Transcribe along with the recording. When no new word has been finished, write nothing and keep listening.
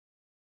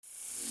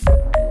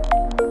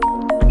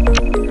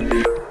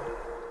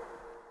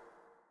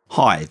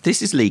Hi,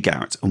 this is Lee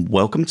Garrett and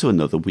welcome to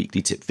another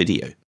weekly tip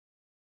video.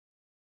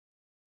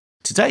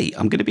 Today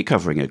I'm going to be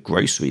covering a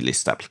grocery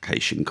list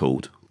application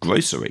called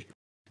Grocery.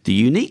 The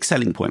unique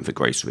selling point for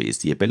Grocery is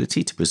the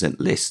ability to present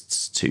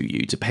lists to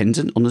you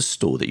dependent on the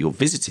store that you're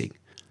visiting,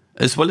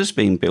 as well as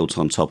being built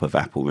on top of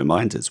Apple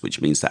reminders,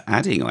 which means that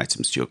adding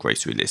items to your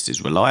grocery list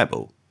is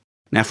reliable.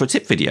 Now for a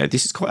tip video,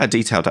 this is quite a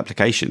detailed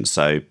application,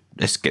 so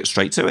let's get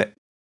straight to it.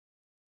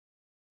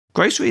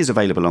 Grocery is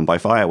available on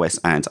both iOS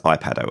and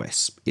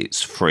iPadOS.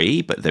 It's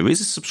free, but there is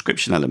a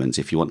subscription element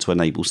if you want to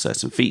enable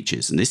certain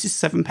features, and this is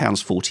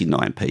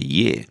 £7.49 per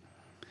year.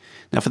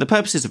 Now, for the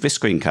purposes of this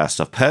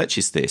screencast, I've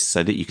purchased this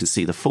so that you can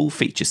see the full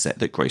feature set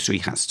that Grocery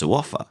has to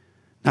offer.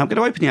 Now, I'm going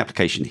to open the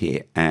application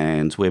here,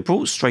 and we're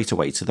brought straight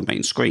away to the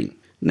main screen.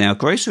 Now,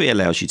 Grocery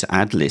allows you to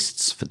add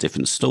lists for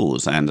different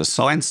stores and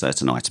assign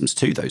certain items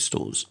to those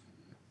stores.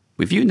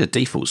 We're viewing the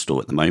default store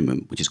at the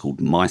moment, which is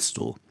called My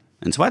Store.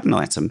 And to add an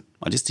item,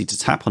 I just need to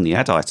tap on the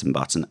Add Item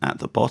button at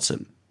the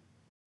bottom.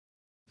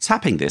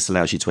 Tapping this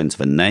allows you to enter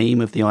the name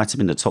of the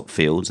item in the top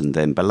field, and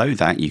then below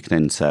that you can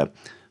enter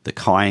the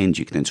kind,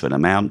 you can enter an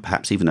amount,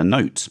 perhaps even a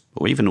note,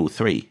 or even all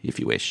three if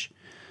you wish.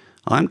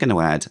 I'm going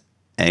to add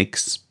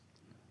eggs,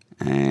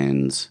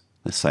 and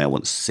let's say I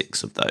want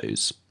 6 of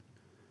those.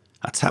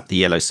 I tap the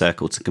yellow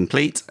circle to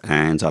complete,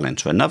 and I'll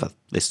enter another.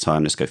 This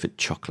time let's go for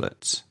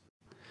chocolate.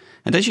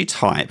 And as you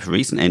type,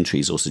 recent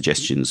entries or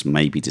suggestions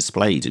may be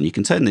displayed, and you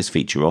can turn this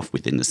feature off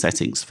within the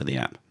settings for the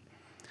app.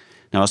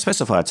 Now I'll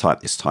specify a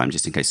type this time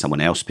just in case someone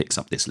else picks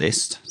up this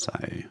list. So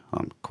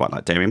I'm quite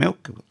like dairy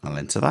milk, I'll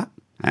enter that.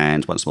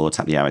 And once more,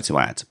 tap the arrow to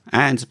add.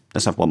 And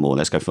let's have one more,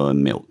 let's go for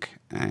milk.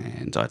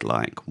 And I'd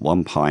like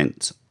 1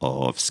 pint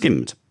of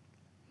skimmed.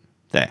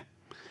 There.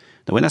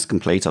 Now when that's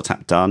complete, I'll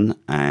tap done,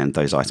 and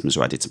those items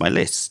are added to my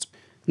list.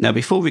 Now,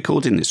 before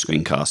recording this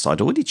screencast, I'd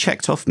already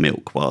checked off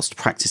milk whilst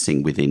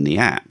practicing within the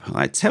app.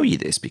 I tell you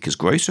this because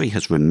Grocery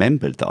has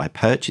remembered that I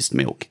purchased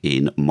milk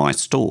in My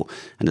Store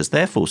and has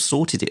therefore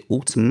sorted it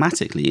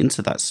automatically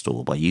into that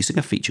store by using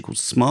a feature called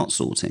Smart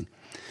Sorting.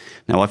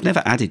 Now, I've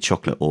never added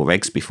chocolate or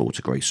eggs before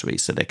to Grocery,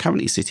 so they're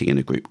currently sitting in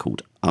a group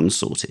called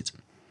Unsorted.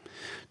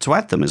 To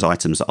add them as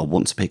items that I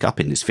want to pick up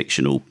in this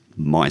fictional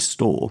My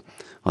Store,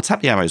 I'll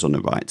tap the arrows on the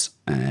right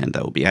and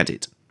they will be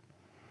added.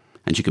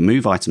 And you can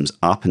move items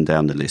up and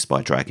down the list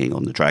by dragging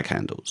on the drag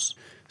handles.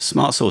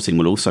 Smart Sorting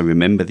will also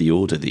remember the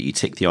order that you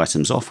tick the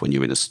items off when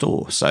you're in a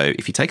store. So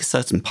if you take a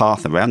certain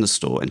path around the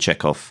store and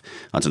check off,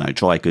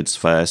 dry goods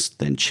first,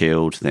 then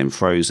chilled, then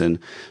frozen,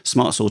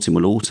 Smart Sorting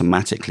will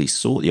automatically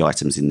sort the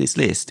items in this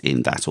list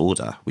in that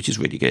order, which is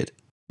really good.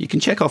 You can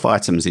check off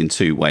items in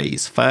 2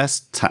 ways.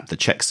 First, tap the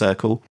check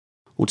circle.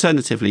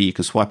 Alternatively, you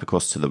can swipe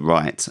across to the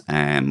right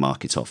and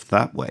mark it off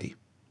that way.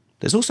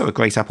 There's also a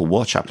great Apple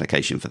Watch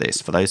application for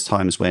this. For those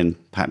times when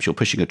perhaps you're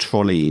pushing a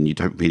trolley and you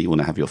don't really want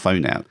to have your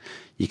phone out,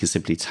 you can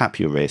simply tap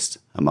your wrist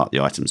and mark the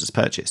items as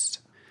purchased.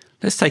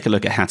 Let's take a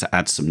look at how to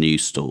add some new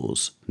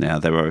stores. Now,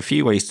 there are a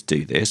few ways to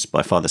do this.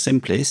 By far the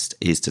simplest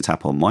is to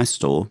tap on My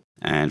Store,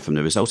 and from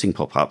the resulting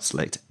pop-up,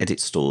 select Edit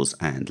Stores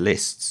and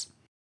Lists.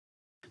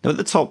 Now at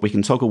the top, we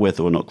can toggle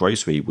whether or not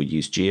Grocery will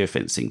use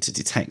geofencing to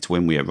detect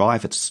when we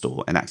arrive at a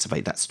store and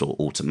activate that store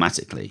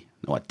automatically.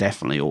 Now, I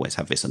definitely always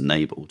have this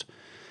enabled.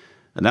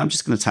 And now I'm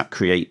just going to tap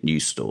Create New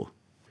Store.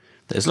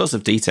 There's lots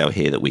of detail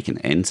here that we can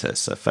enter.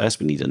 So first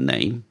we need a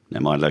name.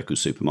 Now my local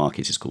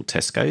supermarket is called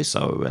Tesco,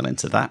 so we'll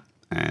enter that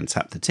and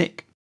tap the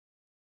tick.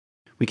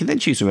 We can then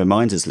choose a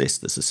reminders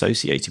list that's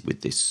associated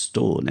with this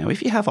store. Now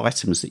if you have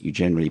items that you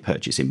generally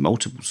purchase in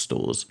multiple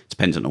stores,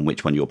 dependent on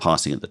which one you're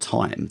passing at the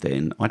time,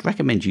 then I'd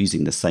recommend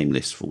using the same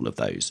list for all of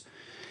those.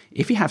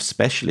 If you have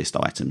specialist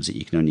items that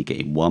you can only get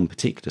in one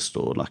particular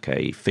store, like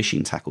a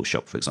fishing tackle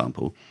shop, for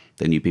example,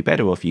 then you'd be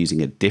better off using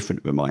a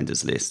different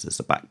reminders list as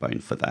the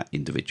backbone for that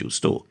individual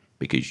store,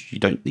 because you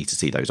don't need to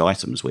see those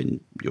items when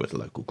you're at a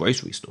local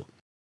grocery store.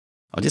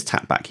 I'll just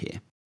tap back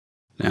here.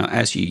 Now,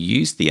 as you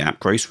use the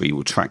app, Grocery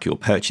will track your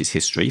purchase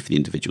history for the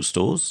individual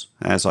stores.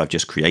 As I've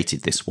just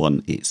created this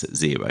one, it's at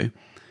 0.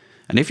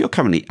 And if you're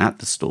currently at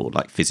the store,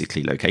 like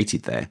physically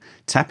located there,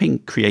 tapping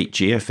Create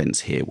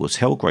Geofence here will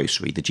tell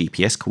Grocery the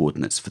GPS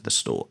coordinates for the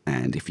store.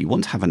 And if you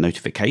want to have a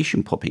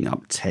notification popping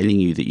up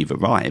telling you that you've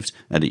arrived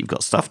and that you've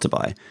got stuff to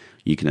buy,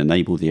 you can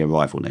enable the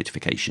arrival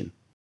notification.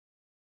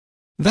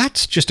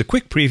 That's just a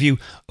quick preview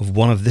of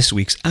one of this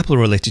week's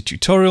Apple-related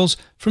tutorials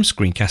from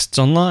Screencasts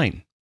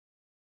Online.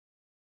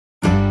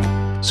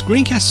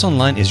 Screencasts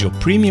Online is your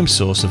premium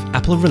source of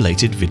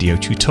Apple-related video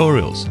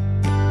tutorials.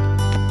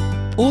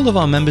 All of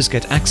our members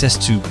get access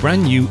to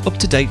brand new,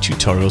 up-to-date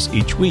tutorials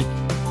each week,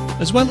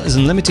 as well as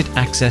unlimited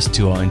access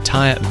to our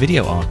entire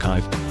video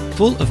archive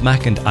full of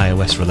Mac and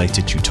iOS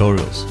related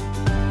tutorials.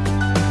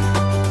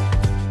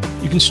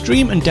 You can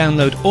stream and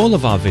download all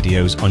of our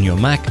videos on your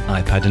Mac,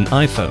 iPad and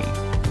iPhone,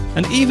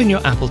 and even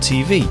your Apple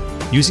TV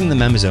using the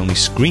members-only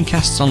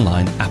Screencasts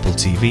Online Apple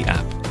TV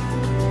app.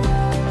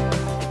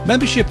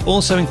 Membership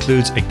also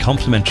includes a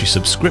complimentary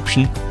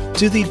subscription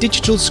to the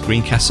digital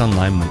Screencasts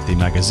Online monthly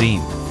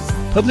magazine,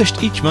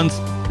 published each month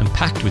and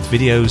packed with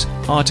videos,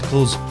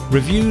 articles,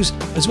 reviews,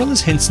 as well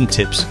as hints and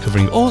tips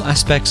covering all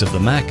aspects of the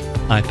Mac,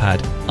 iPad,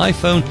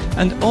 iPhone,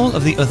 and all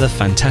of the other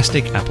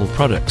fantastic Apple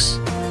products.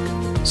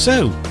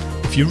 So,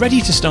 if you're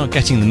ready to start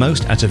getting the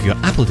most out of your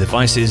Apple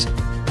devices,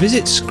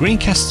 visit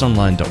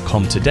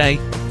screencastsonline.com today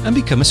and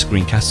become a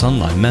Screencasts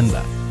Online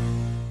member.